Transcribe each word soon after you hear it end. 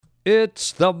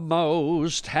It's the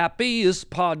most happiest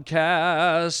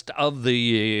podcast of the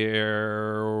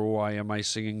year. Why am I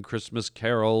singing Christmas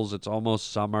carols? It's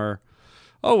almost summer.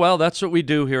 Oh, well, that's what we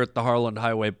do here at the Harland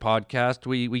Highway Podcast.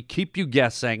 We keep you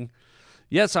guessing.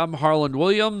 Yes, I'm Harland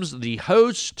Williams, the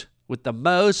host with the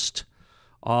most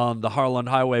on the Harland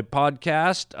Highway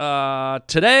Podcast.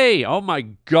 Today, oh my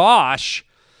gosh,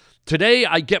 today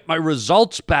I get my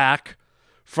results back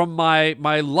from my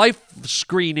life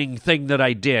screening thing that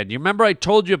I did. You remember I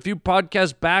told you a few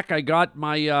podcasts back I got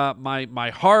my my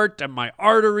heart and my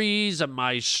arteries and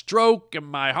my stroke and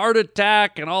my heart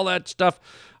attack and all that stuff.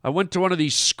 I went to one of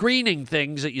these screening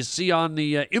things that you see on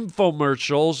the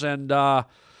infomercials, and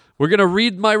we're going to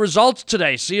read my results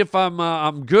today, see if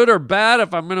I'm good or bad,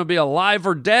 if I'm going to be alive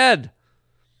or dead.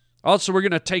 Also, we're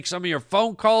going to take some of your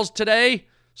phone calls today,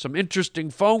 some interesting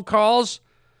phone calls.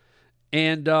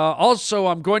 And also,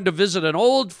 I'm going to visit an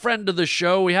old friend of the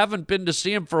show. We haven't been to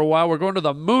see him for a while. We're going to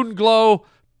the Moonglow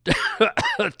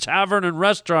Tavern and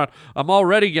Restaurant. I'm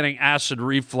already getting acid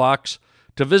reflux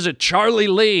to visit Charlie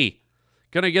Lee.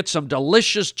 Going to get some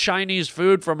delicious Chinese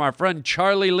food from our friend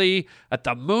Charlie Lee at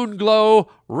the Moonglow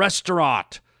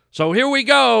Restaurant. So here we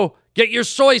go. Get your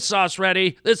soy sauce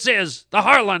ready. This is the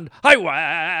Harland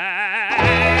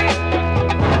Highway.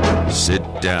 Sit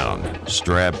down,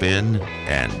 strap in,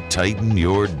 and tighten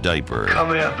your diaper. Come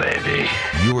here, baby.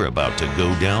 You're about to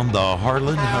go down the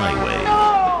Harland Highway.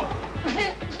 No!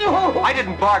 I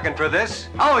didn't bargain for this.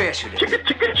 Oh, yes, you did.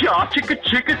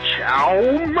 Chicka chow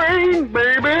mein,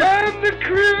 baby. And the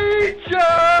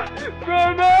creature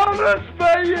from outer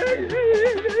space.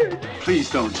 Please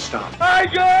don't stop. I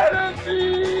got a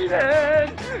mean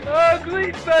and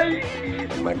ugly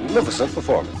face. Magnificent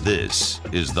performance. This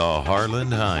is the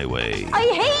Harland Highway. I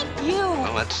hate you!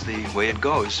 Well, that's the way it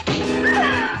goes.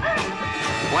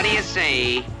 What do you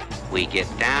say we get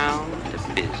down to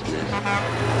business?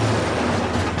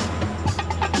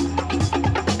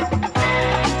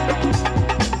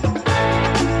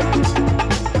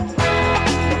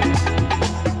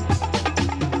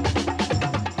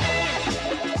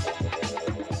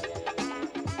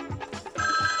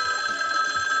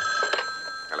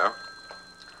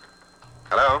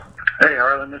 Hello? Hey,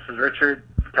 Harland, this is Richard,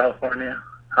 California.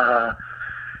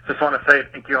 Just want to say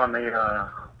thank you on the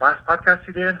last podcast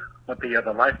you did with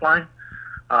the Lifeline.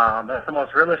 That's the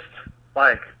most realist,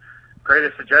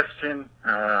 greatest suggestion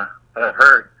that I've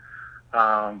heard.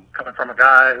 Coming from a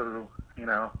guy who,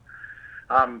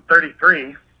 I'm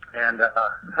 33, and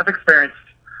I've experienced,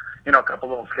 a couple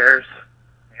little scares.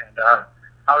 And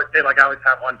I would say, I always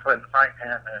have one foot in the frying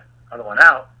pan and the other one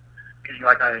out. Meaning,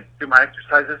 I do my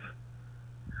exercises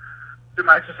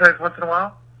once in a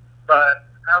while, but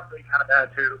I'm feeling kind of bad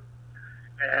too.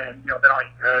 And, they don't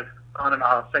eat good, on and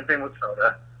off. Same thing with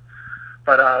soda.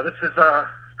 But this is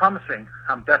promising.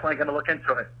 I'm definitely going to look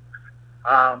into it.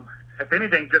 If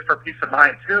anything, just for peace of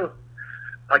mind too.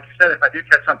 Like you said, if I do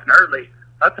catch something early,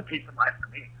 that's a peace of mind for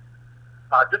me.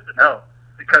 Just to know.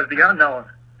 Because the unknown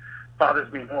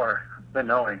bothers me more than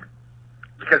knowing.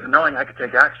 Because knowing I could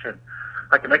take action,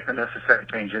 I can make the necessary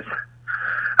changes.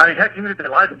 I mean, heck, even if they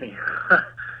lied to me,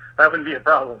 that wouldn't be a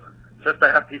problem. Just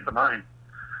to have peace of mind.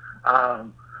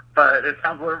 But it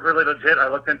sounds really legit. I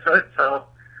looked into it, so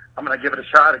I'm going to give it a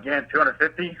shot again.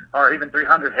 250 or even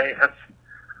 300. Hey, that's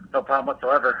no problem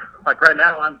whatsoever. Like right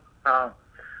now, I'm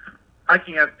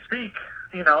hiking as we speak.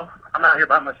 I'm out here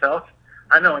by myself.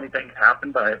 I know anything can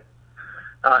happen, but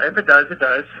if it does, it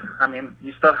does. I mean,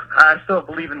 I still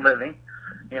believe in living.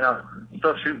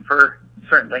 Still shooting for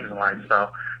certain things in life,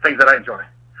 so things that I enjoy.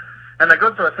 And that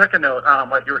goes to a second note,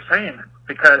 like you were saying,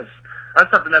 because that's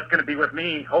something that's going to be with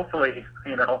me, hopefully,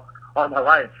 all my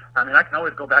life. I mean, I can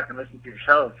always go back and listen to your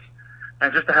shows,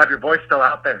 and just to have your voice still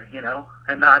out there,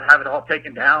 and not have it all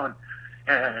taken down,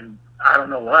 and I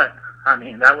don't know what. I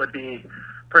mean, that would be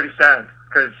pretty sad,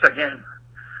 because, again,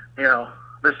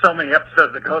 there's so many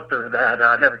episodes that go through that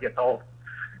never gets old.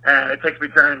 And it takes me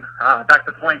back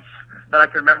to points that I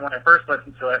can remember when I first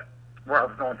listened to it, where I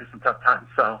was going through some tough times.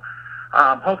 So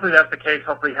hopefully that's the case.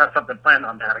 Hopefully you have something planned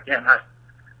on that. Again, I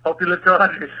hope you live to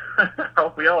 100.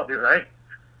 Hope we all do, right?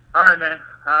 All right, man.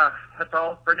 That's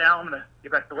all for now. I'm going to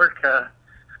get back to work.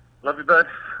 Love you, bud.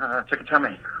 Chicken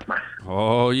tummy. Bye.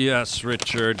 Oh, yes,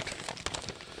 Richard.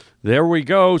 There we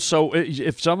go. So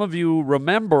if some of you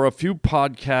remember a few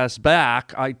podcasts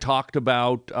back, I talked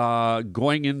about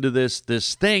going into this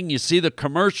thing. You see the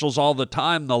commercials all the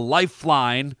time, the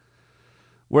Lifeline,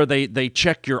 where they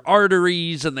check your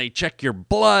arteries and they check your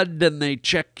blood and they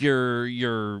check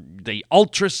they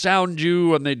ultrasound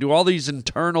you and they do all these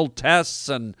internal tests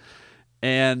and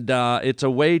And it's a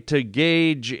way to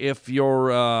gauge if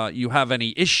you have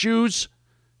any issues,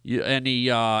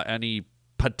 any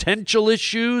potential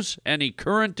issues, any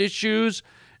current issues,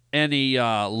 any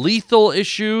lethal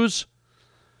issues.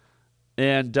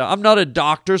 And I'm not a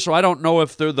doctor, so I don't know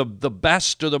if they're the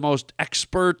best or the most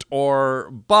expert,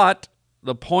 but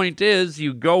the point is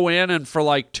you go in and for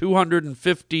like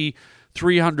 $250,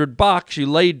 $300, you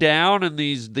lay down and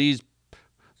these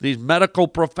medical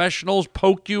professionals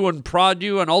poke you and prod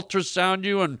you and ultrasound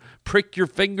you and prick your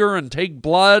finger and take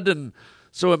blood, and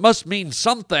so it must mean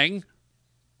something.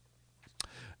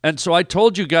 And so I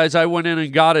told you guys I went in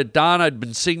and got it done. I'd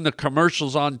been seeing the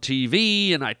commercials on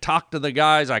TV, and I talked to the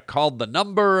guys. I called the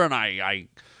number, and I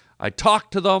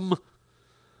talked to them.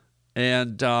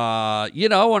 And,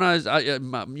 when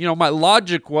my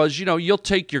logic was, you'll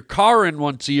take your car in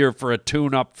once a year for a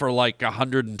tune-up for like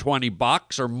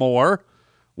 $120 or more.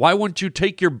 Why wouldn't you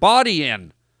take your body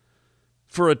in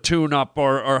for a tune-up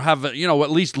or have,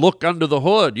 at least look under the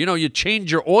hood? You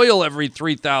change your oil every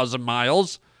 3,000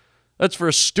 miles. That's for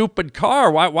a stupid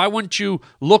car. Why wouldn't you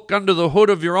look under the hood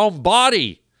of your own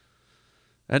body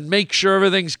and make sure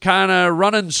everything's kind of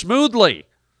running smoothly?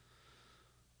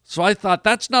 So I thought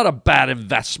that's not a bad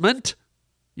investment.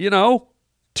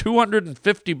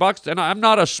 $250. And I'm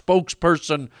not a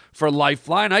spokesperson for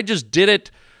Lifeline. I just did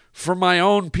it for my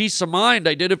own peace of mind.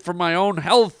 I did it for my own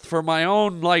health, for my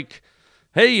own,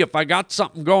 hey, if I got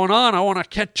something going on, I want to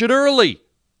catch it early.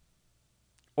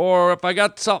 Or if I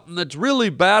got something that's really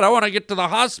bad, I want to get to the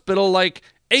hospital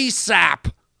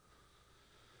ASAP.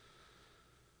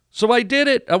 So I did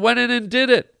it. I went in and did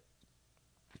it.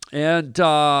 And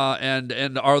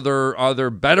are there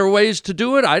better ways to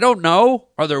do it? I don't know.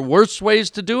 Are there worse ways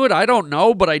to do it? I don't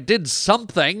know. But I did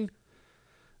something.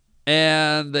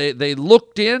 And they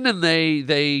looked in and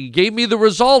they gave me the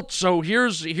results. So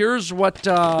here's what.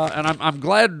 And I'm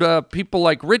glad people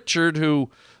like Richard who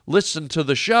listen to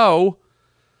the show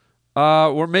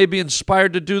were maybe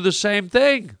inspired to do the same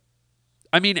thing.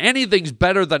 I mean, anything's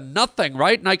better than nothing,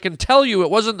 right? And I can tell you it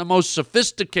wasn't the most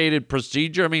sophisticated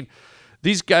procedure. I mean,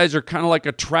 these guys are kind of like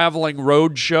a traveling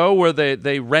road show where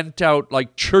they rent out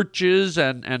like churches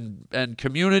and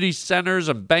community centers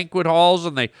and banquet halls,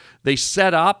 and they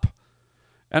set up.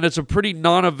 And it's a pretty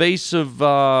non-invasive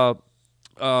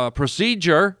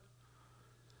procedure.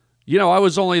 I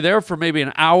was only there for maybe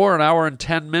an hour and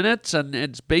 10 minutes, and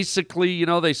it's basically,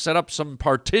 they set up some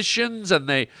partitions, and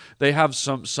they have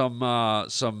some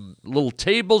little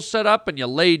tables set up, and you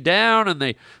lay down, and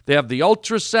they have the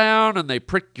ultrasound, and they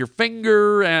prick your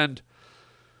finger,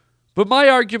 but my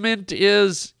argument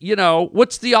is,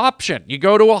 what's the option? You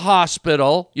go to a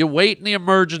hospital, you wait in the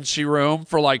emergency room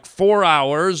for like 4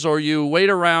 hours, or you wait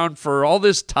around for all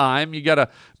this time. You got to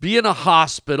be in a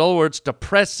hospital where it's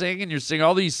depressing and you're seeing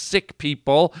all these sick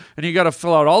people, and you got to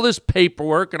fill out all this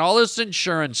paperwork and all this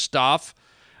insurance stuff.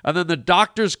 And then the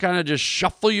doctors kind of just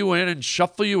shuffle you in and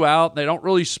shuffle you out. They don't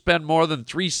really spend more than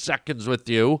 3 seconds with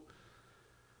you.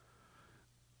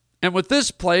 And with this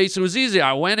place, it was easy.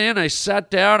 I went in, I sat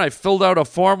down, I filled out a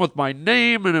form with my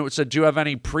name, and it said, do you have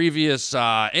any previous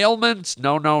ailments?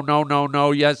 No,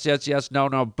 yes,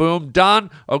 no. Boom, done.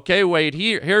 Okay, wait,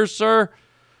 here, sir.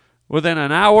 Within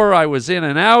an hour, I was in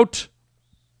and out.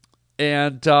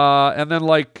 And then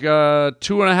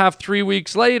 2.5, 3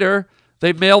 weeks later,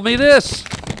 they mailed me this.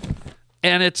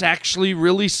 And it's actually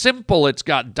really simple. It's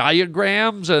got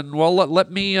diagrams, and, well,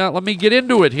 let me get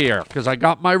into it here, because I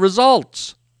got my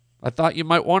results. I thought you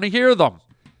might want to hear them.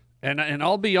 And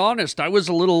I'll be honest, I was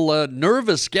a little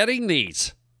nervous getting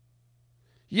these.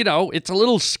 It's a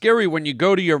little scary when you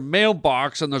go to your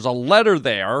mailbox and there's a letter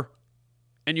there,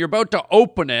 and you're about to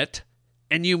open it,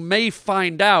 and you may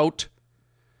find out,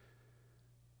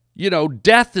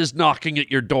 death is knocking at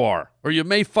your door. Or you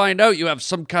may find out you have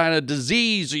some kind of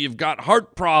disease, or you've got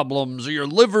heart problems, or your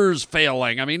liver's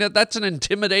failing. I mean, that's an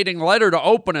intimidating letter to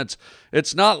open.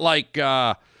 It's not like...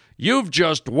 you've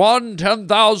just won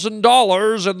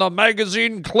 $10,000 in the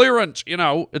magazine clearance.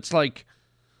 It's like,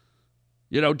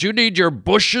 do you need your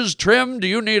bushes trimmed? Do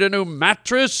you need a new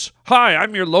mattress? Hi,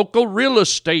 I'm your local real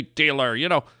estate dealer.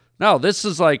 No, this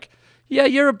is like, yeah,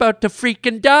 you're about to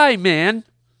freaking die, man.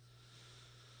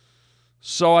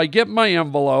 So I get my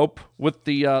envelope with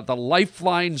the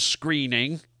Lifeline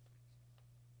screening,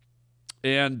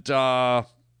 and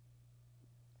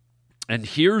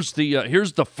here's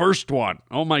the first one.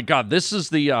 Oh my God, this is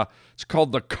it's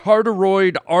called the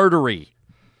carotid artery.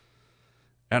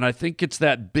 And I think it's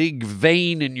that big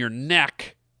vein in your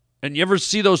neck. And you ever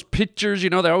see those pictures? They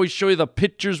always show you the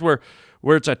pictures where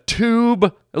it's a tube.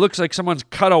 It looks like someone's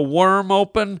cut a worm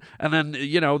open, and then,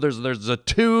 there's a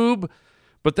tube.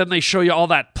 But then they show you all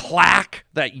that plaque,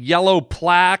 that yellow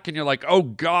plaque, and you're like, oh,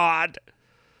 God.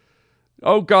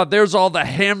 Oh, God, there's all the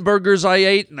hamburgers I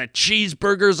ate and the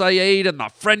cheeseburgers I ate and the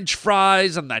French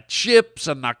fries and the chips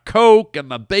and the Coke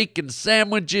and the bacon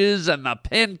sandwiches and the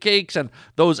pancakes and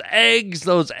those eggs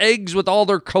with all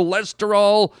their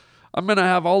cholesterol. I'm going to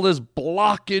have all this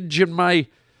blockage in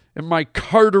my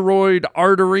carotid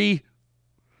artery.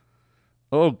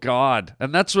 Oh, God.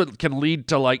 And that's what can lead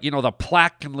to, like, the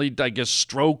plaque can lead to, I guess,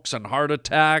 strokes and heart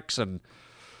attacks and...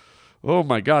 Oh,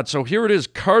 my God. So here it is,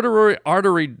 carotid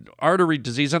artery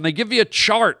disease, and they give you a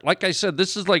chart. Like I said,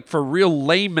 this is like for real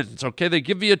laymen, okay? They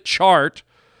give you a chart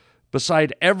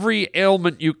beside every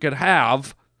ailment you could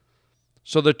have.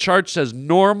 So the chart says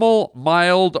normal,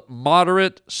 mild,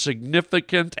 moderate,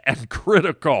 significant, and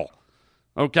critical,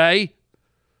 okay?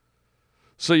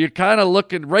 So you're kind of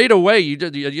looking right away.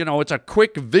 It's a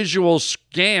quick visual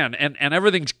scan, and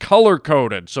everything's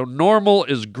color-coded. So normal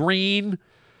is green.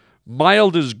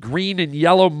 Mild is green and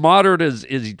yellow. Moderate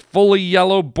is fully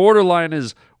yellow. Borderline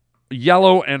is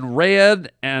yellow and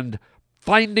red. And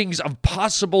findings of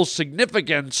possible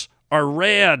significance are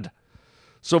red.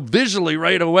 So visually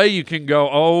right away you can go,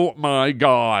 oh my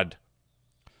God.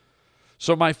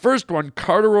 So my first one,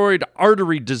 carotid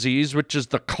artery disease, which is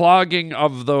the clogging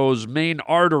of those main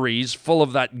arteries full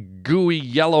of that gooey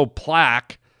yellow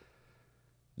plaque.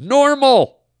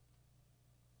 Normal.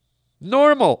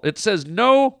 Normal. It says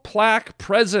no plaque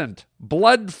present.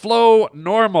 Blood flow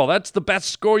normal. That's the best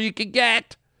score you can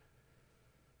get.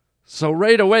 So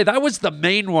right away, that was the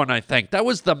main one, I think. That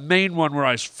was the main one where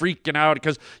I was freaking out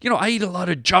because, I eat a lot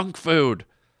of junk food.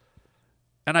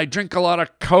 And I drink a lot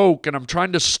of Coke, and I'm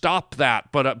trying to stop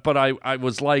that. But I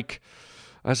was like,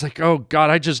 oh, God,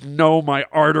 I just know my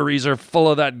arteries are full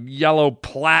of that yellow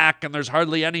plaque, and there's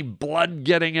hardly any blood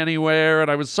getting anywhere. And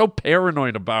I was so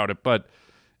paranoid about it, but...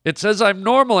 It says I'm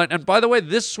normal, and by the way,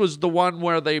 this was the one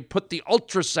where they put the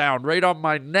ultrasound right on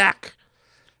my neck,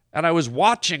 and I was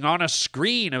watching on a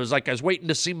screen. It was like I was waiting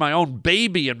to see my own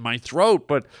baby in my throat,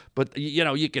 but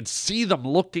you could see them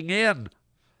looking in.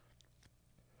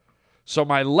 So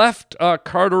my left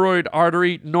carotid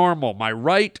artery, normal. My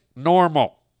right,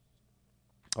 normal.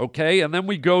 Okay, and then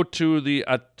we go to the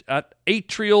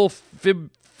atrial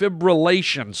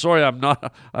fibrillation. Sorry, I'm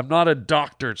not a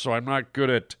doctor, so I'm not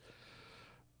good at...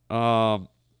 So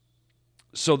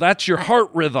that's your heart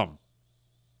rhythm.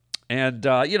 And,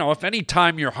 if any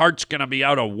time your heart's going to be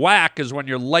out of whack is when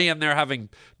you're laying there having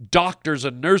doctors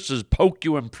and nurses poke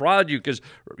you and prod you because,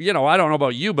 I don't know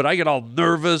about you, but I get all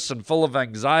nervous and full of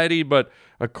anxiety. But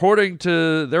according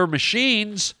to their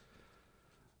machines,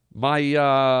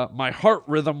 my heart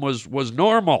rhythm was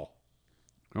normal.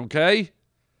 Okay?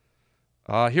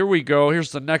 Here we go.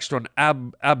 Here's the next one.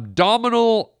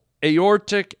 Abdominal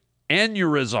aortic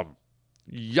aneurysm.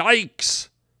 Yikes.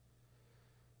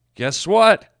 Guess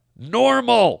what?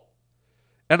 Normal.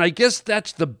 And I guess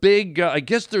that's the big, I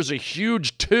guess there's a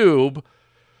huge tube,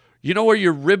 where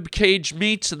your rib cage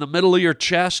meets in the middle of your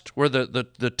chest, where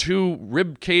the two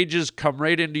rib cages come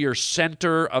right into your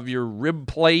center of your rib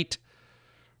plate,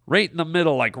 right in the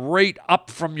middle, like right up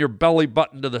from your belly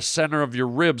button to the center of your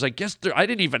ribs. I guess I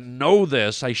didn't even know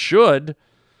this. I should.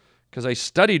 Because I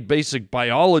studied basic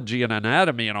biology and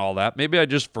anatomy and all that. Maybe I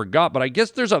just forgot, but I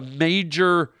guess there's a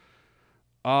major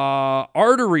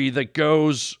artery that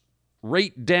goes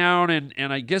right down,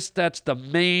 and I guess that's the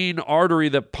main artery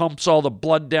that pumps all the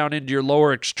blood down into your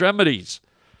lower extremities.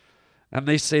 And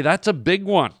they say that's a big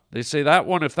one. They say that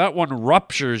one, if that one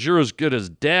ruptures, you're as good as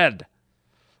dead.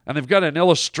 And they've got an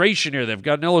illustration here. They've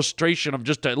got an illustration of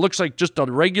it looks like just a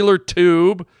regular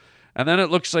tube. And then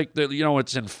it looks like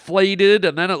it's inflated,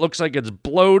 and then it looks like it's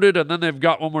bloated, and then they've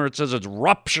got one where it says it's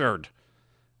ruptured.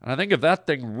 And I think if that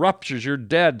thing ruptures, you're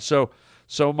dead. So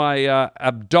my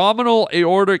abdominal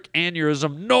aortic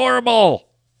aneurysm, normal.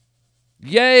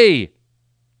 Yay.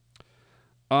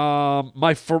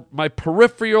 My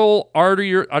peripheral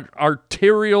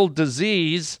arterial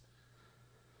disease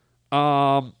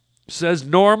says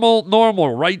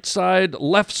normal, right side,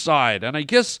 left side. And I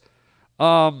guess...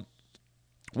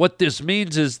 what this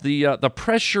means is the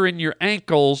pressure in your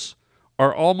ankles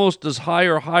are almost as high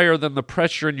or higher than the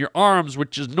pressure in your arms,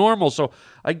 which is normal. So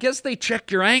I guess they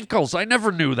check your ankles. I never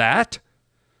knew that.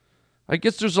 I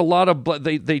guess there's a lot of blood.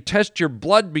 They test your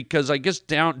blood because I guess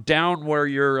down where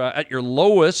you're at your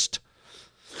lowest,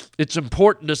 it's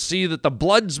important to see that the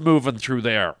blood's moving through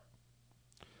there.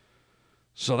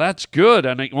 So that's good.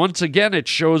 And once again, it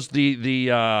shows the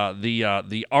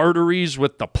arteries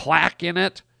with the plaque in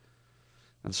it.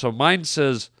 And so mine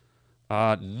says,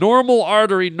 normal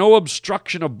artery, no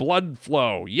obstruction of blood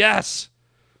flow. Yes.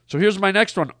 So here's my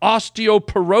next one,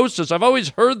 osteoporosis. I've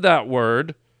always heard that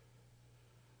word,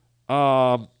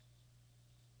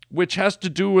 which has to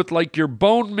do with like your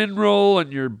bone mineral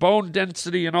and your bone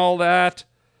density and all that.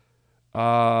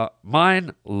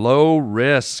 Mine, low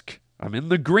risk. I'm in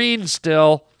the green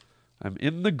still. I'm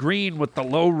in the green with the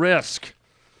low risk.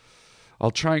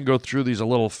 I'll try and go through these a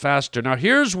little faster. Now,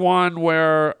 here's one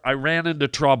where I ran into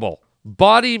trouble.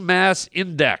 Body mass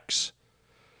index.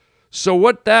 So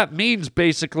what that means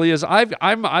basically is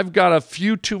I've got a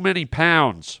few too many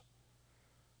pounds.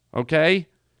 Okay?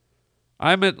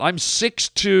 I'm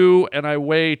 6'2" and I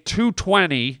weigh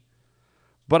 220,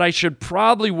 but I should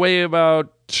probably weigh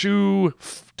about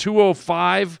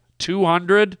 205,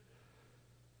 200.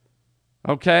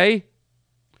 Okay?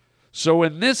 So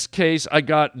in this case, I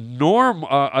got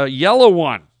a yellow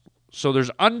one. So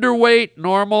there's underweight,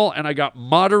 normal, and I got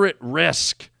moderate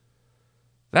risk.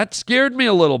 That scared me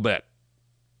a little bit.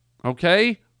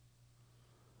 Okay?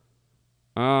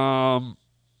 The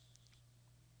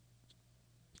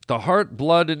Heart,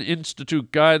 Blood, and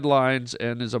Institute guidelines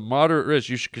and is a moderate risk.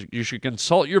 You should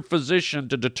consult your physician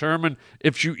to determine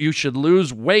if you should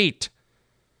lose weight.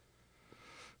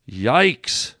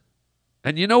 Yikes.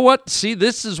 And you know what? See,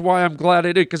 this is why I'm glad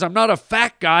I did, because I'm not a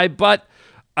fat guy, but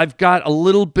I've got a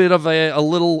little bit of a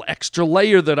little extra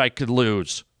layer that I could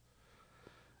lose.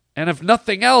 And if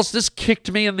nothing else, this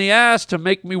kicked me in the ass to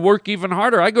make me work even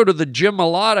harder. I go to the gym a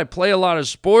lot. I play a lot of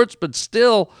sports, but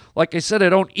still, like I said, I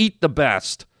don't eat the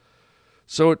best.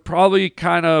 So it probably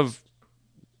kind of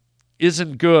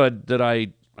isn't good that I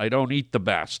don't eat the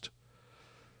best.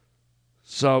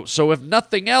 So if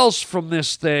nothing else from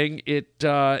this thing,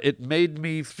 it made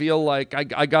me feel like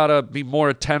I gotta be more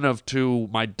attentive to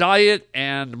my diet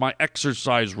and my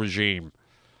exercise regime.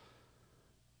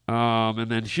 And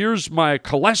then here's my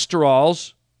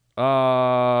cholesterols.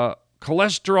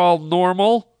 Cholesterol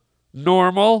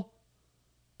normal,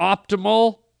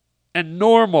 optimal, and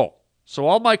normal. So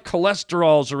all my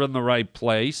cholesterols are in the right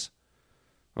place.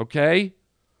 Okay?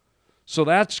 So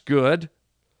that's good.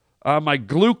 My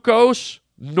glucose,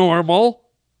 normal.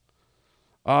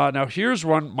 Now here's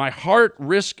one, my heart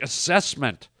risk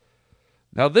assessment.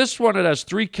 Now this one, it has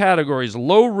 3 categories.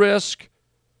 Low risk,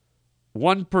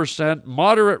 1%.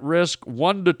 Moderate risk,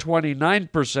 1 to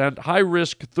 29%. High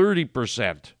risk,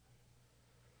 30%.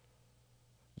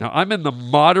 Now I'm in the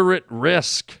moderate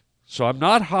risk. So I'm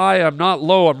not high, I'm not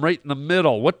low, I'm right in the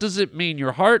middle. What does it mean?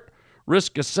 Your heart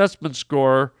risk assessment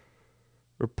score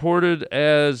reported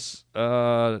as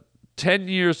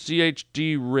 10-year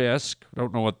CHD risk, I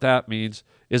don't know what that means,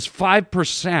 is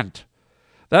 5%.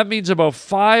 That means about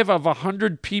 5 of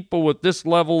 100 people with this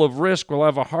level of risk will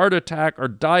have a heart attack or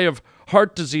die of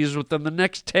heart disease within the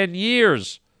next 10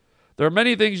 years. There are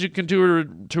many things you can do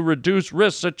to reduce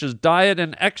risk, such as diet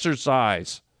and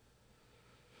exercise.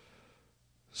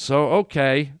 So,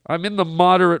 okay, I'm in the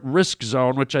moderate risk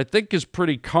zone, which I think is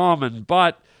pretty common,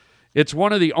 but it's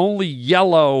one of the only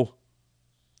yellow,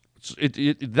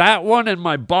 that one and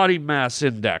my body mass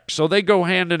index. So they go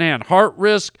hand in hand. Heart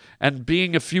risk and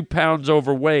being a few pounds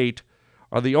overweight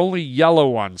are the only yellow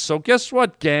ones. So guess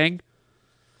what, gang?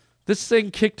 This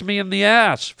thing kicked me in the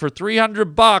ass. For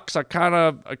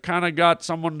 $300, I kind of got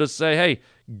someone to say, hey,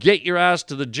 get your ass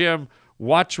to the gym,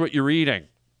 watch what you're eating.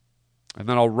 And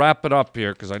then I'll wrap it up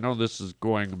here because I know this is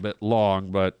going a bit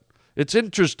long, but it's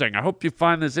interesting. I hope you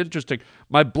find this interesting.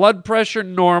 My blood pressure,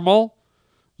 normal.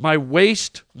 My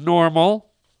waist,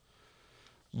 normal.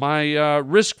 My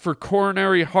risk for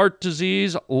coronary heart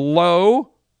disease,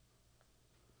 low.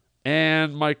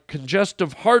 And my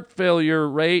congestive heart failure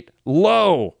rate,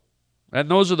 low.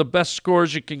 And those are the best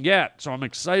scores you can get. So I'm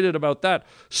excited about that.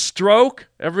 Stroke,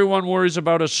 everyone worries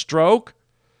about a stroke.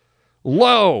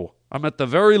 Low. I'm at the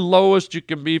very lowest you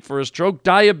can be for a stroke.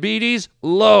 Diabetes,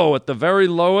 low, at the very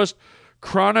lowest.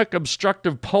 Chronic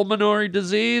obstructive pulmonary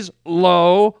disease,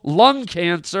 low. Lung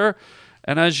cancer,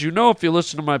 and as you know, if you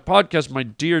listen to my podcast, my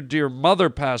dear, dear mother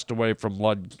passed away from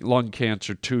lung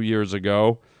cancer 2 years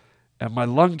ago, and my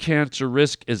lung cancer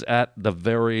risk is at the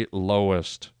very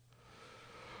lowest.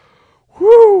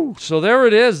 Whew! So there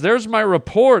it is. There's my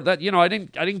report. That, I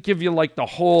didn't give you like the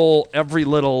whole every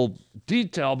little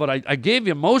detail, but I gave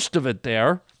you most of it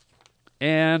there.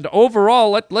 And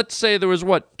overall, let's say there was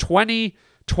 20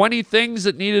 things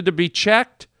that needed to be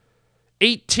checked.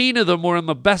 18 of them were in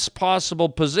the best possible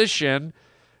position,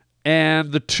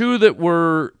 and the 2 that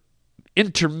were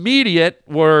intermediate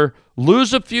were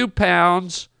lose a few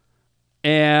pounds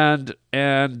and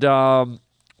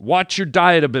watch your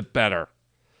diet a bit better.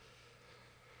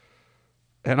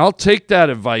 And I'll take that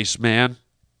advice, man.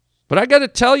 But I got to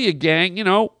tell you, gang,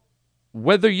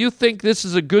 whether you think this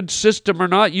is a good system or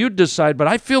not, you decide, but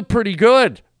I feel pretty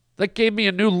good. That gave me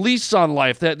a new lease on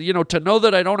life. That, to know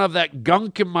that I don't have that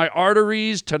gunk in my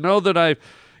arteries, to know that I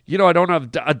don't have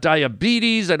a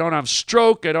diabetes, I don't have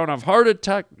stroke, I don't have heart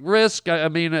attack risk.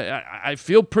 I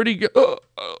feel pretty good.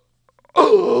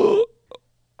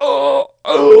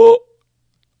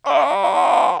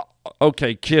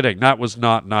 Okay, kidding. That was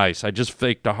not nice. I just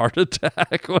faked a heart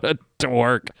attack. What a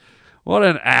dork. What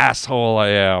an asshole I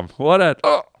am. What a...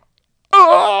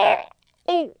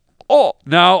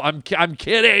 No, I'm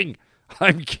kidding.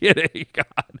 I'm kidding.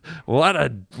 God, what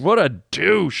a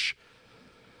douche.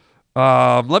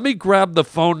 Let me grab the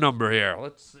phone number here.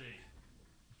 Let's see.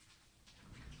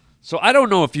 So I don't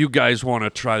know if you guys want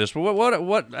to try this, but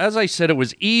what? As I said, it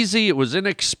was easy, it was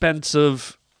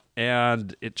inexpensive,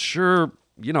 and it sure,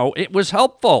 it was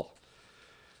helpful.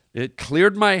 It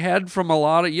cleared my head from a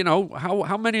lot of,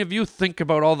 how many of you think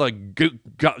about all the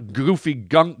goofy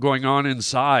gunk going on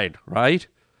inside, right?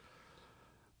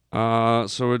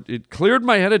 So it cleared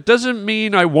my head. It doesn't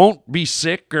mean I won't be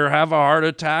sick or have a heart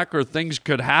attack or things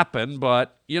could happen,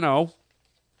 but,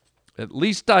 at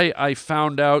least I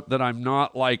found out that I'm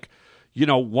not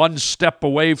one step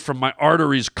away from my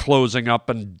arteries closing up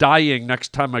and dying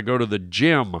next time I go to the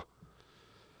gym.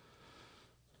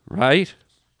 Right?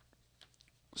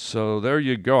 So there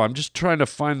you go. I'm just trying to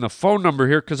find the phone number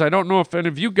here because I don't know if any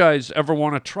of you guys ever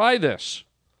want to try this.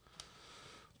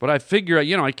 But I figure,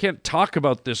 I can't talk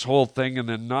about this whole thing and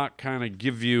then not kind of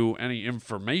give you any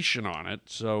information on it.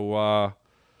 So I'll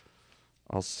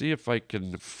see if I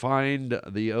can find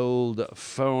the old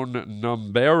phone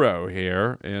numbero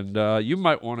here. And you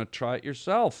might want to try it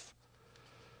yourself.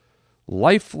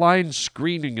 Lifeline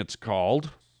Screening, it's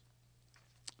called.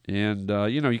 And,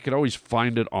 you could always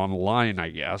find it online, I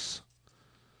guess.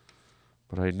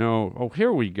 But I know... Oh,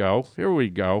 here we go.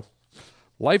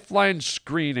 Lifeline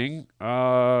Screening,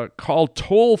 call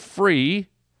toll-free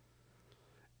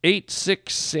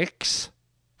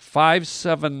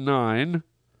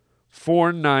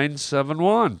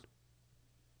 866-579-4971.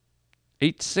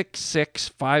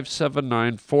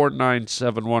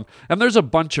 866-579-4971. And there's a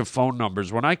bunch of phone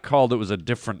numbers. When I called, it was a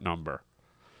different number.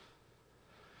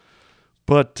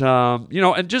 But,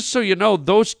 and just so you know,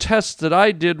 those tests that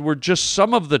I did were just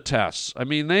some of the tests. I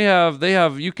mean, they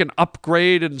have, you can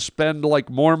upgrade and spend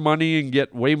more money and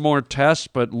get way more tests.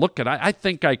 But look I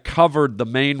think I covered the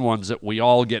main ones that we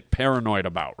all get paranoid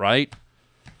about, right?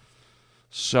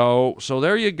 So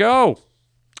there you go.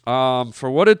 For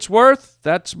what it's worth,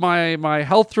 that's my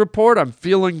health report. I'm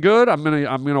feeling good. I'm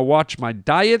gonna watch my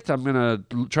diet. I'm gonna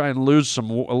try and lose a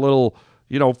little,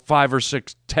 5 or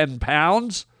 6, 10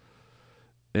 pounds.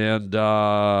 And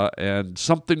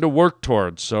something to work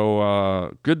towards.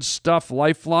 So good stuff,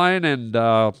 Lifeline, and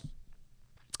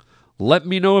let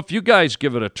me know if you guys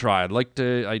give it a try. I'd like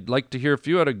to hear if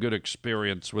you had a good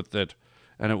experience with it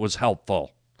and it was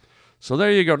helpful. So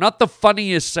there you go. Not the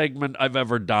funniest segment I've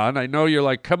ever done. I know you're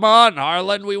like, come on,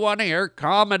 Harland, we want to hear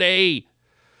comedy.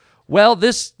 Well,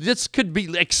 this could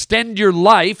extend your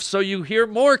life so you hear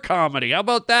more comedy. How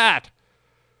about that?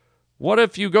 What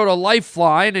if you go to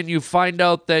Lifeline and you find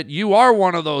out that you are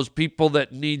one of those people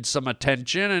that need some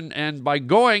attention, and by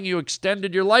going, you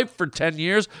extended your life for 10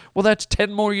 years? Well, that's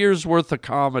 10 more years worth of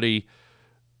comedy,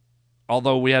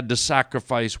 although we had to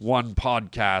sacrifice one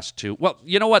podcast to... Well,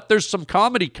 you know what? There's some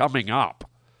comedy coming up.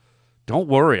 Don't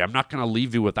worry. I'm not going to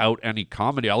leave you without any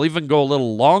comedy. I'll even go a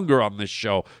little longer on this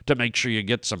show to make sure you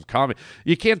get some comedy.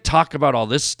 You can't talk about all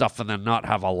this stuff and then not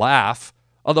have a laugh.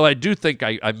 Although I do think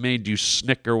I made you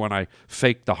snicker when I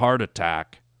faked the heart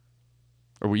attack.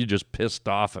 Or were you just pissed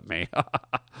off at me?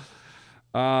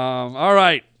 All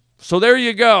right. So there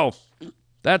you go.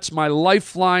 That's my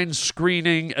Lifeline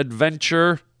screening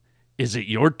adventure. Is it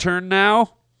your turn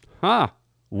now? Huh.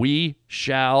 We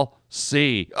shall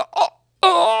see.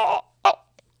 Hello?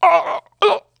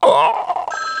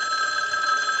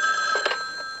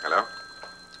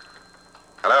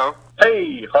 Hello?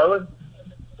 Hey, Harland.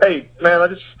 Hey, man, I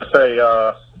just want to say,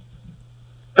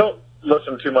 don't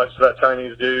listen too much to that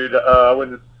Chinese dude.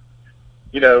 When,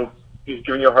 he's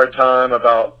giving you a hard time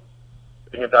about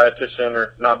being a dietitian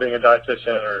or not being a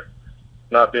dietitian or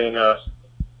not being a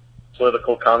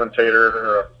political commentator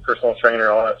or a personal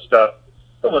trainer, all that stuff.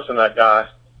 Don't listen to that guy.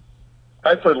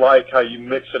 I actually like how you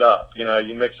mix it up. You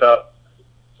mix up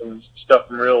some stuff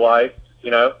from real life,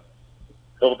 a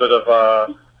little bit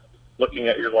of looking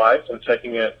at your life and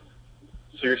taking it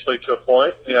seriously to a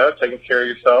point, taking care of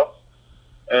yourself,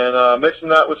 and mixing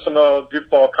that with some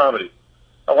goofball comedy.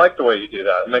 I like the way you do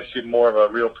that. It makes you more of a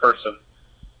real person,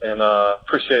 and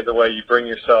appreciate the way you bring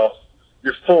yourself,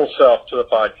 your full self, to the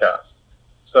podcast.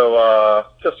 So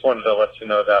just wanted to let you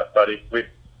know that, buddy. We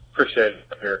appreciate it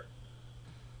here.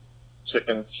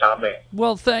 Chicken chow mein.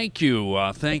 Well, thank you.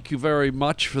 Thank you very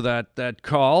much for that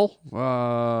call,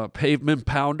 Pavement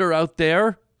Pounder out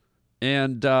there.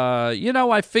 And,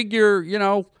 I figure,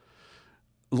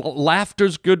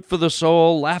 laughter's good for the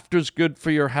soul. Laughter's good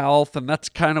for your health. And that's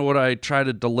kind of what I try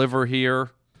to deliver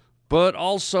here. But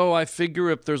also, I figure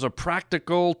if there's a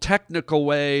practical, technical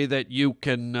way that you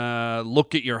can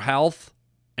look at your health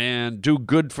and do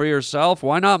good for yourself,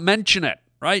 why not mention it?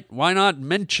 Right? Why not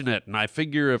mention it? And I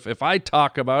figure if I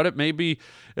talk about it, maybe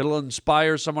it'll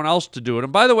inspire someone else to do it.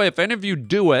 And by the way, if any of you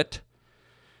do it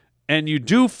and you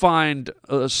do find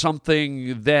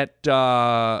something that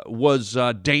was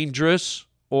dangerous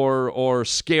or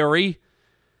scary,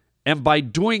 and by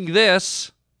doing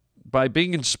this, by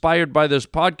being inspired by this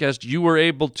podcast, you were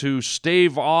able to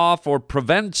stave off or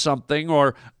prevent something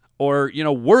or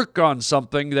work on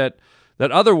something that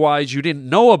otherwise you didn't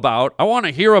know about, I want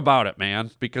to hear about it,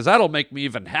 man, because that'll make me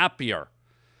even happier.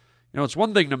 It's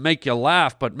one thing to make you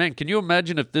laugh, but man, can you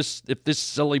imagine if this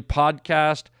silly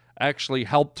podcast actually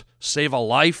helped save a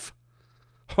life?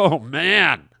 Oh,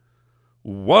 man.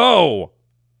 Whoa.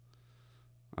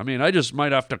 I mean, I just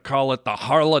might have to call it the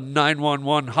Harland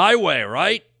 911 highway,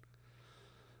 right?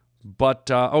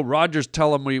 But, Roger's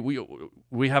telling me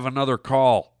we have another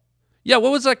call. Yeah,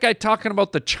 what was that guy talking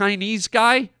about, the Chinese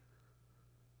guy?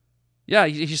 Yeah,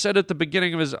 he said at the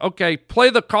beginning of his, okay, play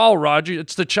the call, Roger.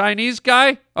 It's the Chinese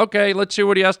guy? Okay, let's hear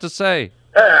what he has to say.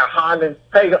 Hey, Harland.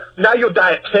 Hey, now you're a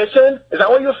dietitian? Is that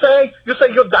what you're saying? You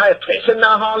say you're a dietitian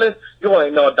now, Harland? You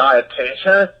ain't no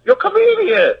dietitian. You're a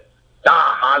comedian. Nah,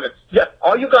 Harland. Yeah,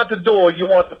 all you got to do is you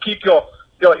want to keep your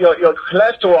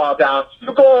cholesterol down.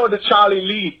 You go to the Charlie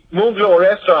Lee Moonglow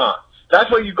restaurant.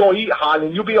 That's where you go eat,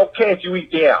 Harland. You'll be okay if you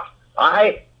eat there. All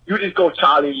right? You just go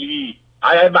Charlie Lee.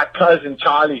 I had my cousin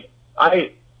Charlie.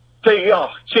 I take your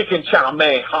chicken chow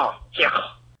mein, huh?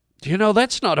 Yeah.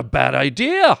 That's not a bad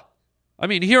idea. I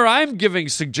mean, here I'm giving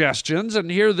suggestions,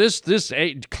 and here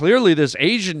clearly this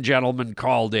Asian gentleman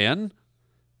called in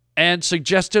and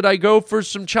suggested I go for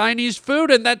some Chinese food,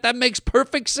 and that makes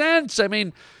perfect sense. I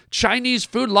mean, Chinese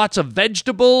food, lots of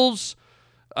vegetables,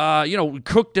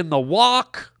 cooked in the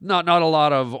wok, not a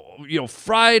lot of,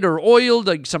 fried or oiled,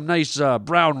 like some nice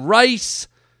brown rice.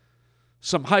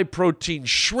 Some high-protein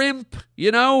shrimp,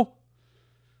 Yes,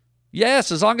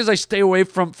 as long as I stay away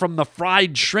from the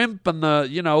fried shrimp and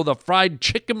the fried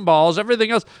chicken balls,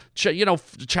 everything else,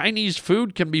 Chinese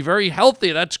food can be very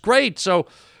healthy. That's great. So,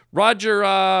 Roger,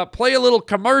 play a little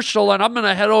commercial, and I'm going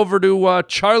to head over to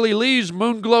Charlie Lee's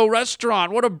Moonglow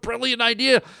restaurant. What a brilliant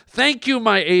idea. Thank you,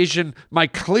 my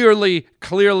clearly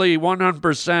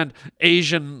 100%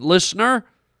 Asian listener.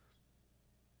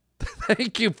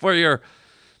 Thank you for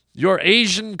your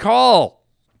Asian call.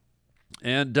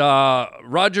 And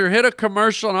Roger, hit a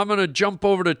commercial, and I'm going to jump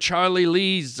over to Charlie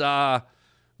Lee's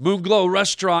Moonglow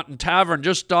Restaurant and Tavern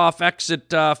just off exit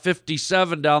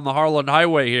 57 down the Harland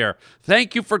Highway here.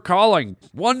 Thank you for calling.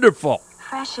 Wonderful.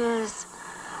 Fresh as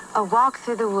a walk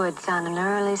through the woods on an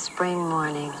early spring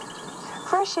morning.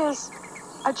 Fresh as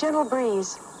a gentle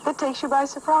breeze that takes you by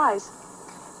surprise.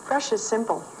 Fresh as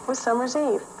simple with Summer's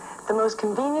Eve, the most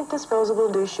convenient disposable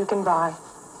douche you can buy.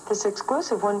 This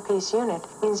exclusive one-piece unit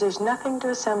means there's nothing to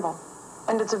assemble.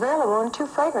 And it's available in 2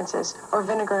 fragrances, or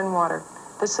vinegar and water,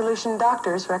 the solution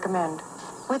doctors recommend.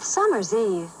 With Summer's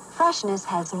Eve, freshness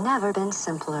has never been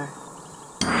simpler.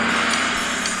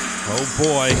 Oh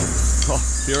boy,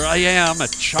 here I am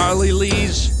at Charlie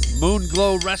Lee's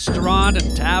Moonglow Restaurant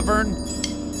and Tavern.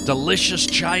 Delicious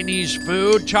Chinese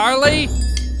food. Charlie?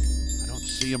 I don't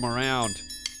see him around.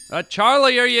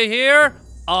 Charlie, are you here?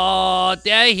 Oh,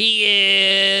 there he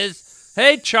is.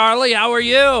 Hey, Charlie, how are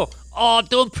you? Oh,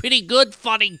 doing pretty good,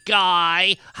 funny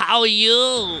guy. How are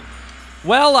you?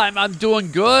 Well, I'm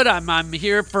doing good. I'm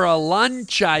here for a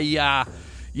lunch. Have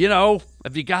you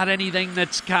got anything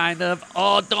that's kind of...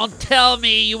 Oh, don't tell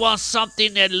me you want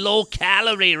something that's low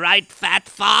calorie, right, fat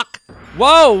fuck?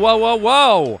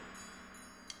 Whoa.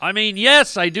 I mean,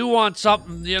 yes, I do want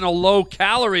something, low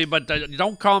calorie, but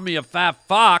don't call me a fat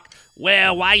fuck.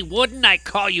 Well, why wouldn't I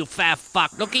call you fat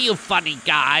fuck? Look at you, funny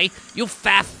guy. You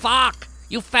fat fuck.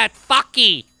 You fat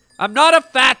fucky. I'm not a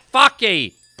fat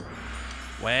fucky.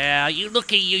 Well, you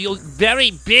look at you. You're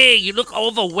very big. You look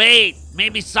overweight.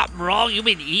 Maybe something wrong. You've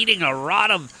been eating a lot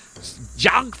of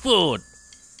junk food.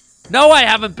 No, I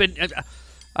haven't been.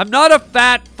 I'm not a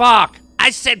fat fuck.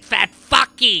 I said fat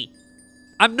fucky.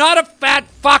 I'm not a fat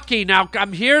fucky. Now,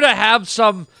 I'm here to have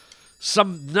some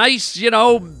nice,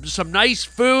 some nice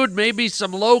food, maybe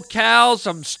some low-cal,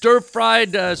 some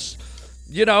stir-fried,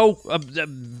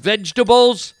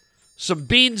 vegetables, some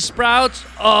bean sprouts.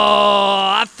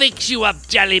 Oh, I'll fix you up,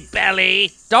 Jelly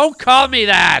Belly. Don't call me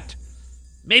that.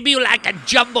 Maybe you like a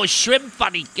jumbo shrimp,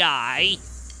 funny guy.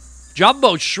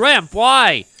 Jumbo shrimp?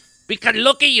 Why? Because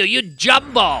look at you, you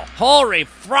jumbo. Holy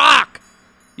frock.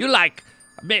 You like,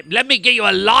 let me get you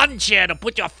a lawn chair to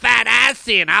put your fat ass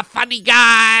in, huh, funny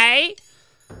guy?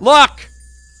 Look,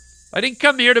 I didn't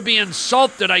come here to be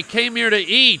insulted. I came here to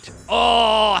eat.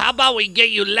 Oh, how about we get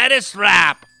you lettuce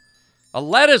wrap? A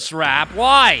lettuce wrap?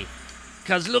 Why?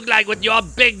 Because look like with your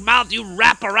big mouth, you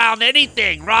wrap around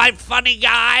anything, right, funny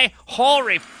guy?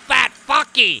 Holy fat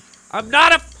fucky. I'm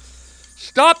not a...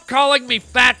 Stop calling me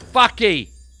fat fucky.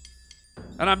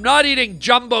 And I'm not eating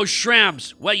jumbo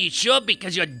shrimps. Well, you should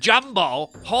because you're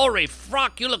jumbo. Holy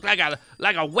fuck, you look like a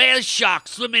whale shark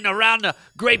swimming around the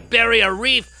Great Barrier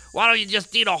Reef. Why don't you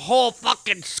just eat a whole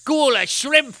fucking school of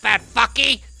shrimp, fat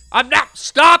fucky? I'm not...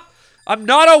 Stop! I'm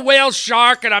not a whale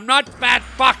shark and I'm not fat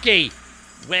fucky.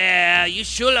 Well, you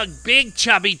sure look big,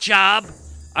 chubby chub.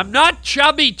 I'm not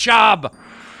chubby chub.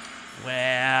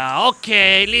 Well,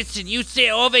 okay, listen, you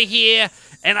sit over here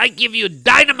and I give you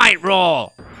dynamite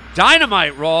roll.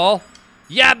 Dynamite roll?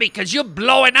 Yeah, because you're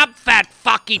blowing up, fat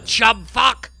fucky chub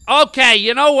fuck. Okay,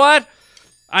 you know what?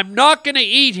 I'm not gonna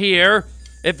eat here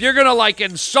if you're gonna,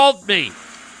 insult me.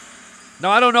 Now,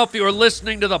 I don't know if you were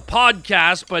listening to the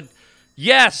podcast, but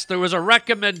yes, there was a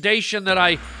recommendation that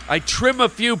I trim a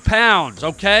few pounds,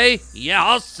 okay? Yeah,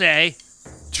 I'll say.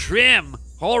 Trim?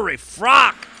 Holy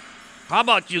frock. How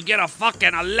about you get a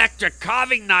fucking electric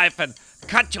carving knife and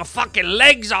cut your fucking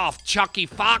legs off, Chucky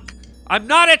fuck? I'm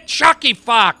not a Chucky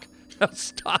fuck.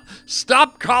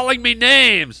 Stop calling me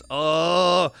names.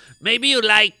 Oh, maybe you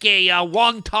like a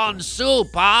wonton soup,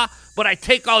 huh? But I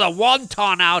take all the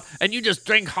wonton out and you just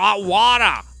drink hot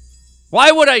water.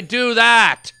 Why would I do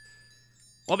that?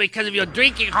 Well, because if you're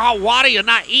drinking hot water, you're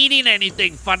not eating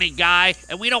anything, funny guy.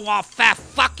 And we don't want fat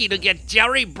fucky to get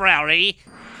Jerry Browry.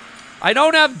 I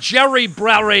don't have Jerry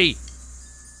Browry.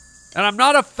 And I'm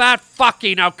not a fat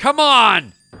fucky. Now, come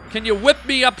on. Can you whip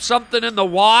me up something in the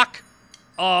wok?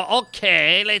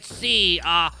 Okay. Let's see.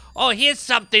 Here's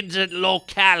something that's low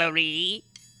calorie.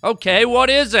 Okay, what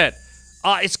is it?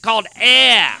 It's called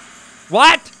air.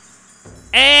 What?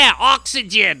 Air,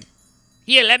 oxygen.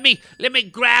 Here, let me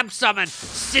grab some and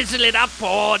sizzle it up.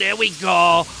 Oh, there we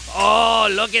go. Oh,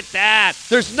 look at that.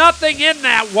 There's nothing in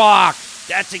that wok.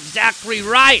 That's exactly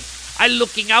right. I'm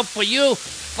looking out for you,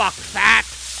 fuck fat.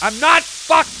 I'm not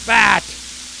fuck fat.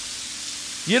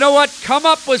 You know what? Come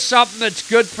up with something that's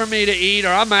good for me to eat or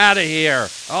I'm out of here.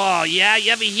 Oh, yeah?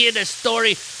 You ever hear the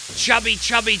story, Chubby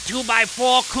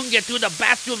 2x4 couldn't get through the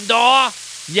bathroom door?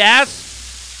 Yes?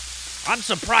 I'm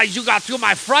surprised you got through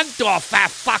my front door,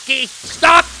 fat fucky.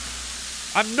 Stop!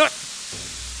 I'm not...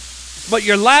 But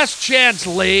your last chance,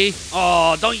 Lee.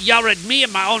 Oh, don't yell at me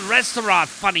in my own restaurant,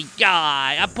 funny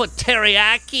guy. I put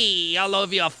teriyaki all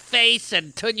over your face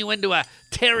and turn you into a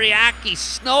teriyaki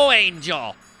snow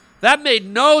angel. That made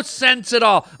no sense at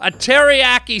all. A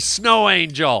teriyaki snow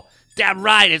angel. Damn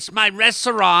right, it's my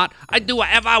restaurant. I do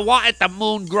whatever I want at the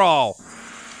Moon Grow.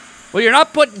 Well, you're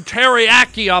not putting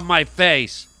teriyaki on my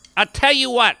face. I'll tell you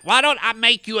what, why don't I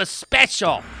make you a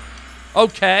special?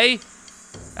 Okay.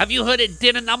 Have you heard of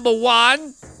dinner number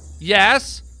 1?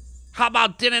 Yes. How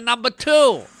about dinner number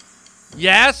 2?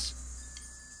 Yes.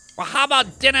 Well, how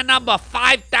about dinner number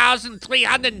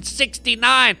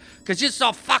 5,369? Because you're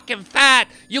so fucking fat,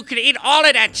 you can eat all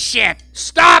of that shit.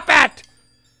 Stop it!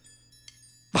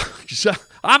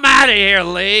 I'm out of here,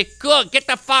 Lee. Good, get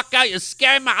the fuck out. You're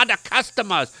scaring my other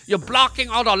customers. You're blocking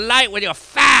all the light with your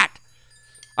fat.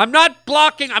 I'm not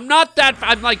blocking. I'm not that.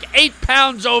 I'm like 8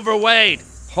 pounds overweight.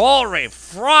 Holy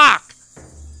frock.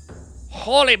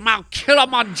 Holy Mount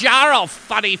Kilimanjaro,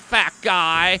 funny fat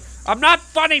guy. I'm not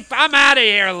funny. I'm out of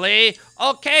here, Lee.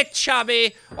 Okay,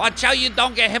 chubby. Watch out you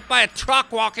don't get hit by a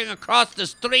truck walking across the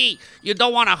street. You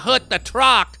don't want to hurt the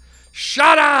truck.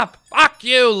 Shut up. Fuck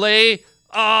you, Lee.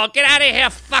 Oh, get out of here,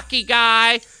 fucky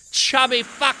guy. Chubby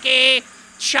fucky.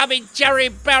 Chubby Jerry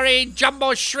Berry.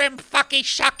 Jumbo shrimp fucky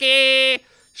shucky.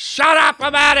 Shut up.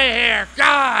 I'm out of here.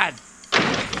 God.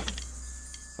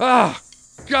 Oh,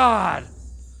 God.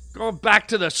 Going back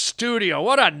to the studio.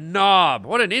 What a knob.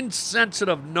 What an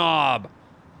insensitive knob.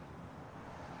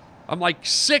 I'm like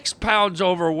 6 pounds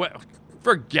overweight.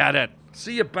 Forget it.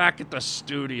 See you back at the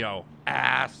studio,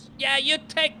 ass. Yeah, you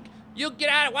get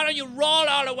out. Why don't you roll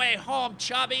all the way home,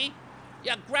 chubby?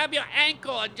 Yeah, grab your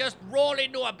ankle and just roll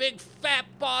into a big fat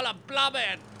ball of blubber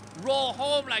and roll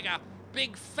home like a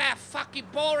big fat fucking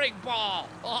boring ball.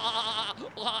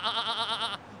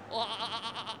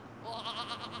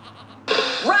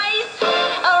 Rice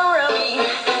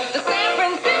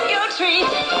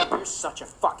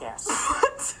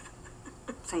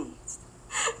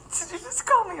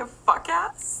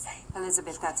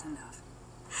that's enough.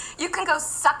 You can go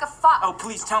suck a fuck. Oh,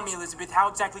 please tell me, Elizabeth, how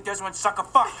exactly does one suck a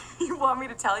fuck? You want me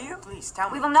to tell you? Please tell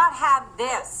me. We will not have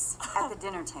this at the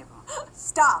dinner table.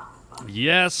 Stop.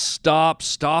 Yes,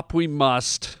 stop, we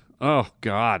must. Oh,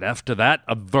 God, after that,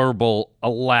 a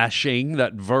lashing,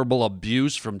 that verbal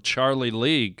abuse from Charlie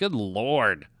Lee. Good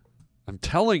Lord. I'm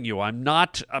telling you, I'm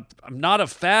not a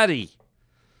fatty.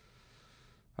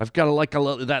 I've got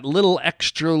that little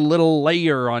extra little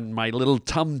layer on my little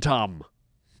tum-tum.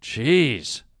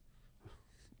 Jeez.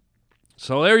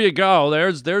 So there you go.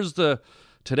 There's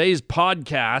today's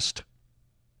podcast.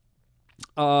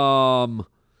 So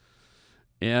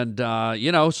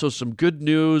some good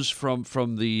news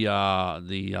from the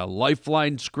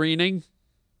Lifeline screening.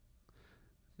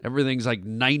 Everything's like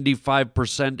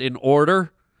 95% in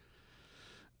order.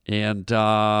 And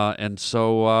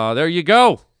so there you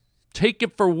go. Take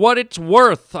it for what it's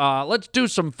worth. Let's do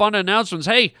some fun announcements.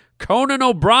 Hey, Conan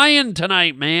O'Brien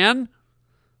tonight, man.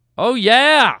 Oh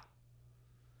yeah.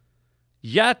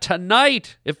 Yeah,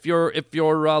 tonight. If you're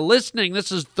listening,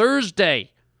 this is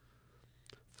Thursday,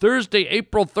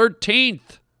 April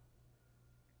 13th.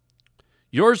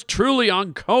 Yours truly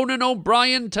on Conan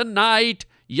O'Brien tonight,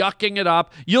 yucking it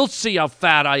up. You'll see how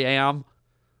fat I am.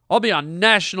 I'll be on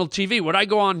national TV. Would I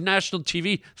go on national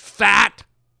TV fat?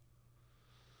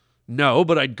 No,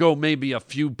 but I'd go maybe a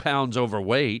few pounds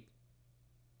overweight.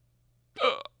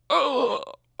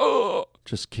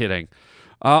 Just kidding.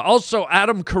 Also,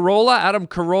 Adam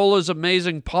Carolla's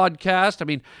amazing podcast. I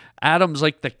mean, Adam's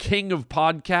like the king of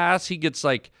podcasts. He gets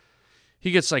like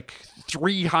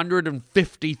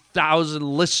 350,000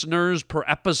 listeners per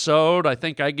episode. I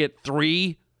think I get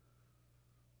 3.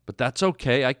 But that's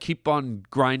okay. I keep on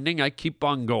grinding. I keep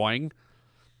on going.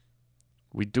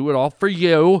 We do it all for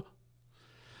you.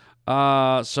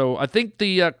 So I think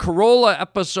the Corolla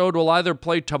episode will either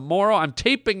play tomorrow. I'm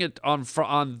taping it on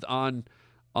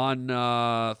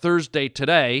Thursday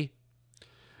today.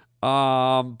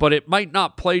 But it might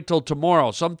not play till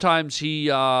tomorrow. Sometimes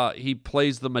he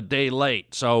plays them a day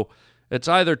late. So it's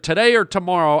either today or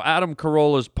tomorrow. Adam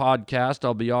Carolla's podcast.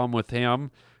 I'll be on with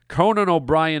him. Conan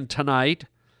O'Brien tonight.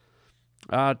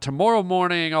 Tomorrow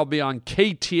morning I'll be on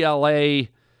KTLA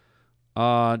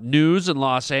news in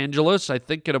Los Angeles, I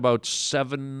think at about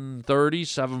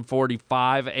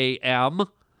 7:45 a.m.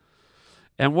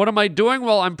 And what am I doing?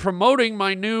 Well, I'm promoting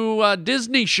my new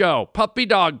Disney show, Puppy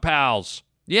Dog Pals.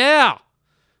 Yeah.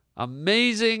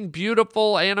 Amazing,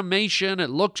 beautiful animation. It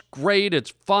looks great.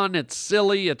 It's fun. It's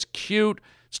silly. It's cute.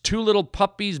 It's 2 little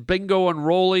puppies, Bingo and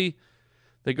Rolly.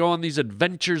 They go on these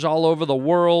adventures all over the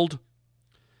world.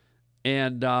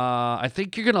 And I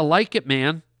think you're going to like it,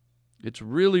 man. It's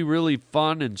really, really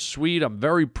fun and sweet. I'm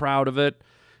very proud of it.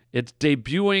 It's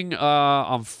debuting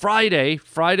on Friday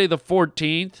the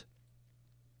 14th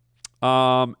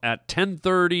at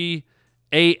 10:30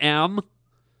 a.m.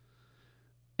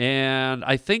 And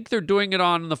I think they're doing it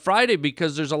on the Friday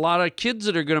because there's a lot of kids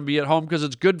that are going to be at home because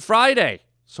it's Good Friday.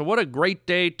 So what a great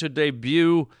day to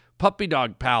debut Puppy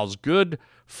Dog Pals. Good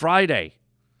Friday.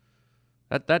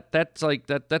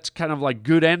 That's kind of like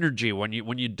good energy when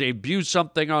you debut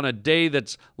something on a day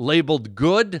that's labeled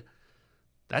good.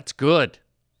 That's good.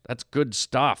 That's good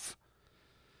stuff.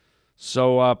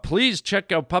 So please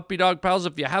check out Puppy Dog Pals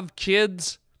if you have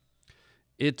kids.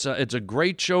 It's a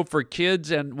great show for kids,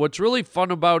 and what's really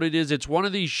fun about it is it's one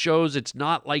of these shows. It's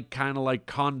not like kind of like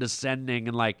condescending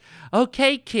and like,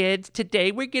 okay, kids,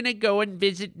 today we're gonna go and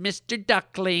visit Mr.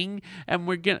 Duckling, and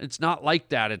It's not like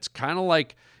that. It's kind of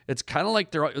like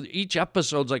each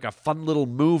episode's like a fun little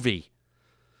movie.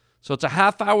 So it's a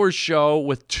half-hour show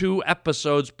with 2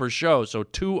 episodes per show. So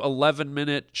 2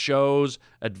 11-minute shows,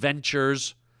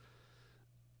 adventures.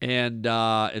 And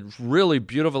it's really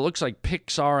beautiful. It looks like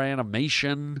Pixar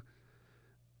animation.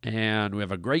 And we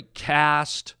have a great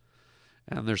cast.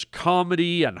 And there's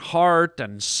comedy and heart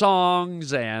and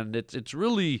songs. And it's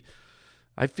really...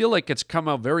 I feel like it's come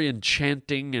out very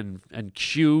enchanting and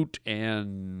cute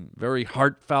and very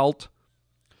heartfelt.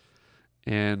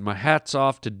 And my hat's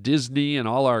off to Disney and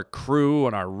all our crew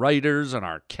and our writers and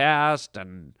our cast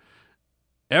and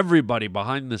everybody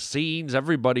behind the scenes,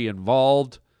 everybody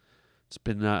involved. It's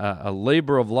been a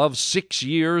labor of love, 6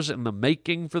 years in the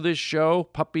making for this show,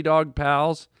 Puppy Dog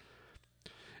Pals.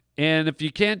 And if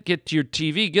you can't get to your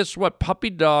TV, guess what? Puppy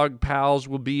Dog Pals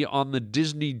will be on the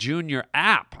Disney Junior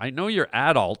app. I know you're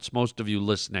adults, most of you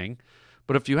listening,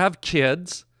 but if you have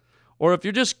kids, or if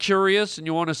you're just curious and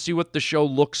you want to see what the show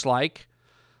looks like,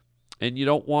 and you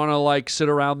don't want to like sit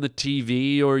around the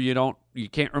TV, or you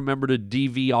can't remember to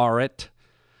DVR it,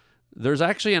 there's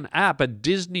actually an app, a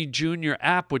Disney Junior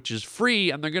app, which is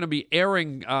free, and they're going to be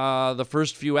airing the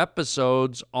first few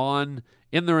episodes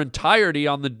in their entirety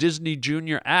on the Disney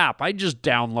Junior app. I just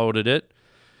downloaded it.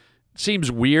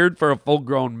 Seems weird for a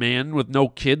full-grown man with no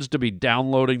kids to be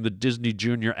downloading the Disney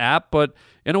Junior app, but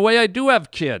in a way I do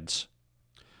have kids.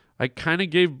 I kind of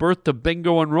gave birth to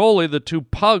Bingo and Rolly, the two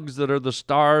pugs that are the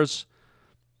stars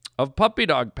of Puppy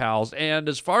Dog Pals. And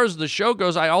as far as the show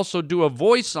goes, I also do a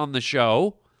voice on the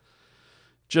show.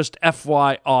 Just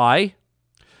FYI.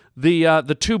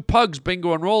 The two pugs,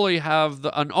 Bingo and Rolly, have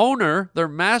an owner. Their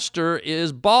master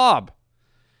is Bob.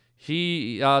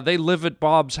 They live at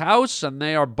Bob's house, and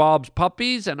they are Bob's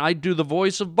puppies, and I do the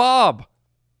voice of Bob.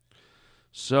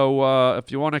 So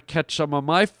if you want to catch some of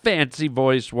my fancy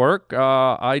voice work,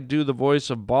 I do the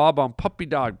voice of Bob on Puppy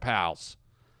Dog Pals.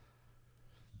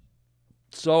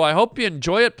 So I hope you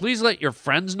enjoy it. Please let your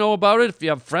friends know about it. If you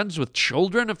have friends with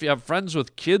children, if you have friends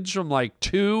with kids from like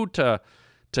 2 to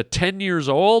 10 years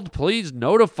old, please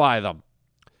notify them.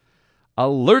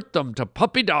 Alert them to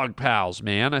Puppy Dog Pals,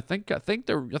 man. I think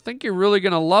you're really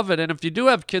going to love it. And if you do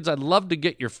have kids, I'd love to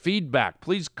get your feedback.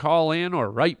 Please call in or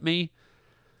write me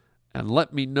and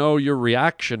let me know your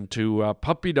reaction to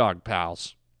Puppy Dog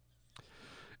Pals.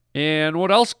 And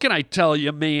what else can I tell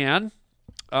you, man?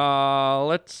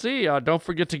 Let's see. Don't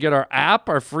forget to get our app,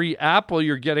 our free app, while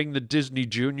you're getting the Disney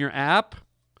Junior app.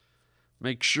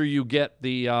 Make sure you get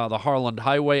the Harland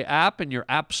Highway app in your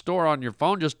app store on your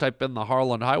phone. Just type in the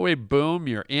Harland Highway. Boom,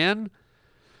 you're in.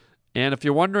 And if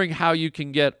you're wondering how you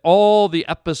can get all the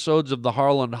episodes of the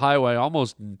Harland Highway,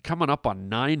 almost coming up on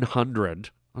 900,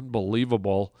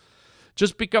 unbelievable,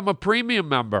 just become a premium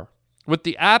member. With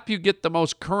the app, you get the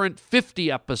most current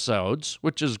 50 episodes,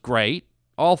 which is great,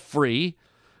 all free.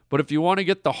 But if you want to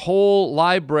get the whole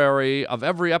library of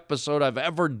every episode I've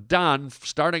ever done,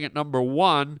 starting at number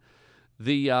 1,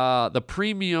 the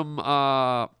premium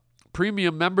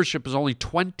membership is only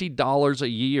 $20 a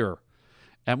year.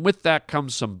 And with that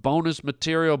comes some bonus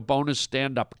material, bonus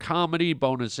stand-up comedy,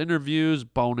 bonus interviews,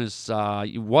 bonus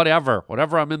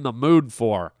whatever I'm in the mood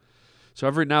for. So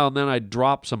every now and then I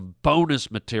drop some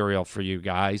bonus material for you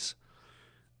guys.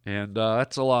 And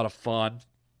that's a lot of fun.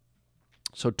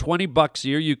 So $20 a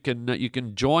year, you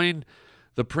can join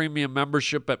the premium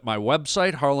membership at my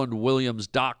website,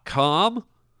 harlandwilliams.com.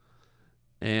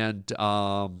 And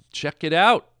check it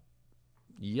out.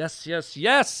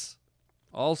 Yes.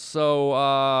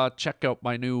 Also, check out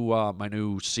my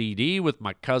new CD with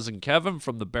my cousin Kevin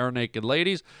from the Bare Naked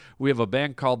Ladies. We have a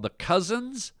band called The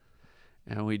Cousins,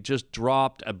 and we just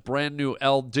dropped a brand new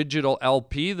digital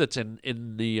LP that's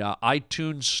in the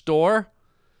iTunes store.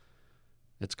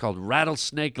 It's called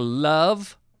Rattlesnake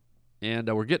Love.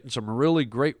 And we're getting some really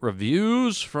great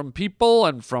reviews from people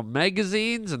and from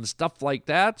magazines and stuff like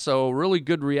that. So really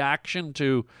good reaction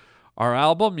to our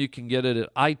album. You can get it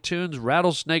at iTunes,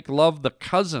 Rattlesnake Love, The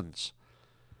Cousins.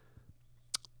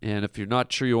 And if you're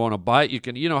not sure you want to buy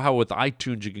it, you know how with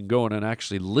iTunes you can go in and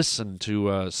actually listen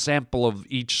to a sample of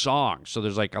each song. So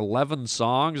there's like 11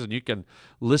 songs, and you can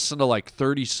listen to like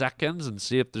 30 seconds and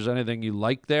see if there's anything you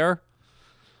like there.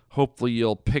 Hopefully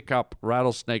you'll pick up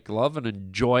Rattlesnake Love and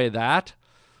enjoy that.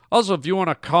 Also, if you want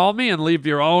to call me and leave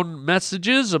your own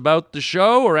messages about the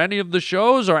show or any of the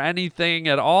shows or anything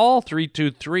at all,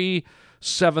 323-739-4330,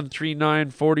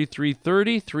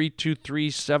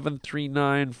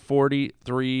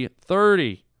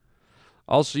 323-739-4330.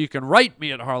 Also, you can write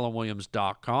me at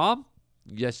harlandwilliams.com.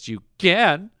 Yes, you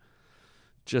can.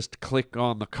 Just click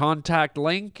on the contact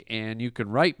link and you can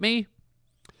write me.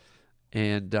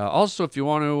 And also, if you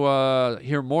want to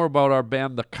hear more about our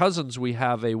band, The Cousins, we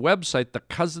have a website,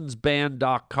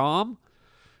 thecousinsband.com,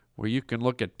 where you can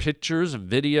look at pictures and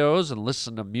videos and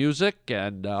listen to music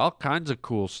and all kinds of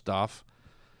cool stuff.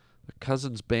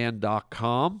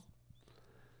 Thecousinsband.com.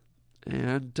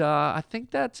 And I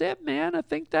think that's it, man. I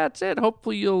think that's it.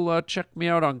 Hopefully you'll check me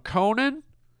out on Conan.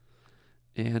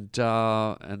 And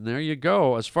there you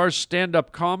go. As far as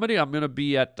stand-up comedy, I'm going to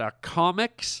be at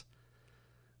Comics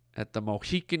at the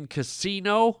Mohican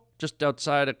Casino, just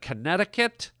outside of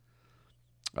Connecticut.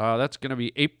 That's going to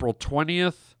be April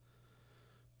 20th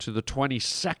to the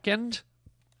 22nd.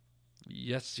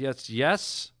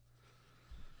 Yes.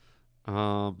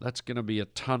 That's going to be a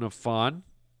ton of fun.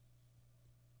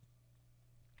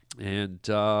 And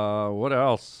what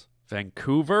else?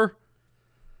 Vancouver,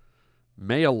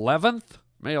 May 11th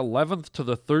to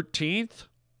the 13th.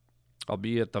 I'll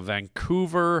be at the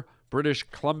Vancouver, British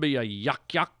Columbia Yuck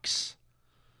Yucks.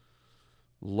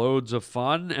 Loads of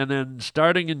fun. And then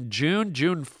starting in June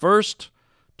 1st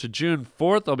to June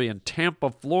 4th, I'll be in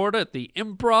Tampa, Florida at the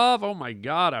Improv. Oh my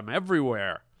God, I'm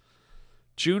everywhere.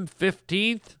 June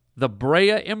 15th, the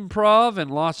Brea Improv in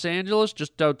Los Angeles,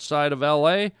 just outside of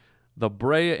L.A. The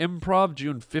Brea Improv,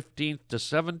 June 15th to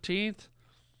 17th.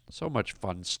 So much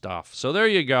fun stuff. So there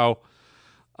you go.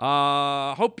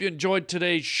 Hope you enjoyed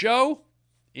today's show.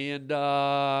 And,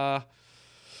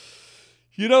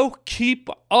 keep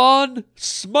on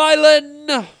smiling.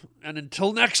 And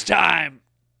until next time.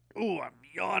 Ooh, I'm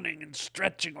yawning and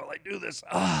stretching while I do this.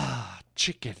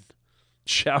 Chicken.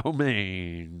 Chow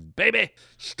mein, baby.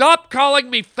 Stop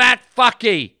calling me fat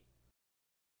fucky.